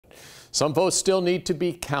Some votes still need to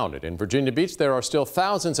be counted. In Virginia Beach, there are still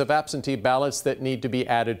thousands of absentee ballots that need to be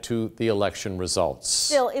added to the election results.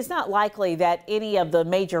 Still, it's not likely that any of the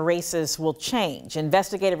major races will change.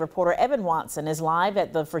 Investigative reporter Evan Watson is live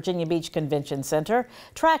at the Virginia Beach Convention Center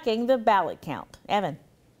tracking the ballot count. Evan.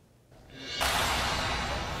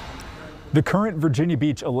 The current Virginia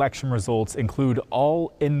Beach election results include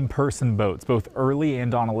all in-person votes, both early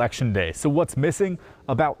and on Election Day. So what's missing?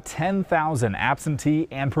 About 10,000 absentee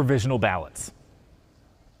and provisional ballots.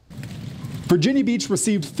 Virginia Beach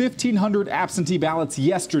received 1,500 absentee ballots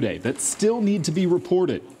yesterday that still need to be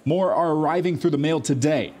reported. More are arriving through the mail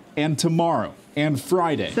today and tomorrow and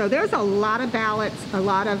Friday. So there's a lot of ballots, a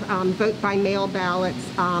lot of vote-by-mail ballots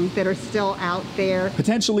that are still out there.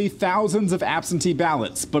 Potentially thousands of absentee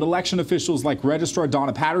ballots, but election officials like Registrar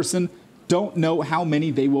Donna Patterson don't know how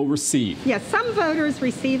many they will receive. Yes, some voters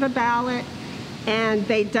receive a ballot and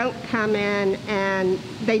they don't come in and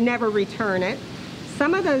they never return it.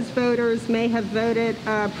 Some of those voters may have voted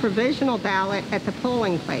a provisional ballot at the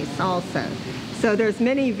polling place also. So there's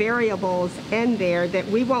many variables in there that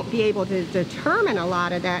we won't be able to determine a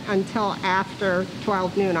lot of that until after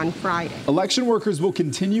 12 noon on Friday. Election workers will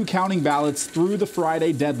continue counting ballots through the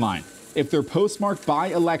Friday deadline. If they're postmarked by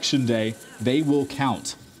Election Day, they will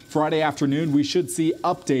count. Friday afternoon, we should see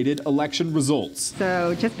updated election results.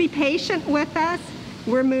 So just be patient with us.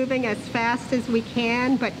 We're moving as fast as we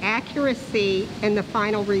can, but accuracy in the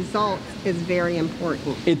final results is very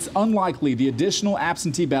important. It's unlikely the additional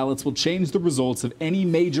absentee ballots will change the results of any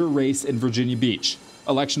major race in Virginia Beach.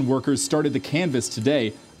 Election workers started the canvass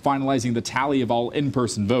today, finalizing the tally of all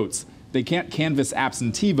in-person votes. They can't canvass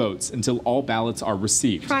absentee votes until all ballots are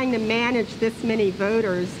received. Trying to manage this many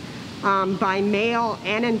voters by mail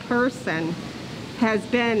and in person has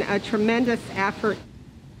been a tremendous effort.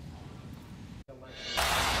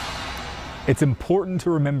 It's important to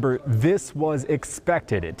remember this was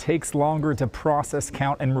expected. It takes longer to process,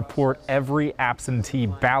 count, and report every absentee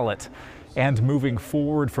ballot. And moving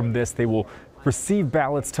forward from this, they will receive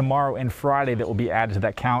ballots tomorrow and Friday that will be added to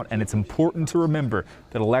that count. And it's important to remember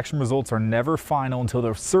that election results are never final until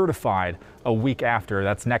they're certified a week after.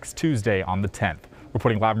 That's next Tuesday on the 10th.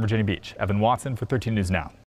 Reporting live in Virginia Beach, Evan Watson for 13 News Now.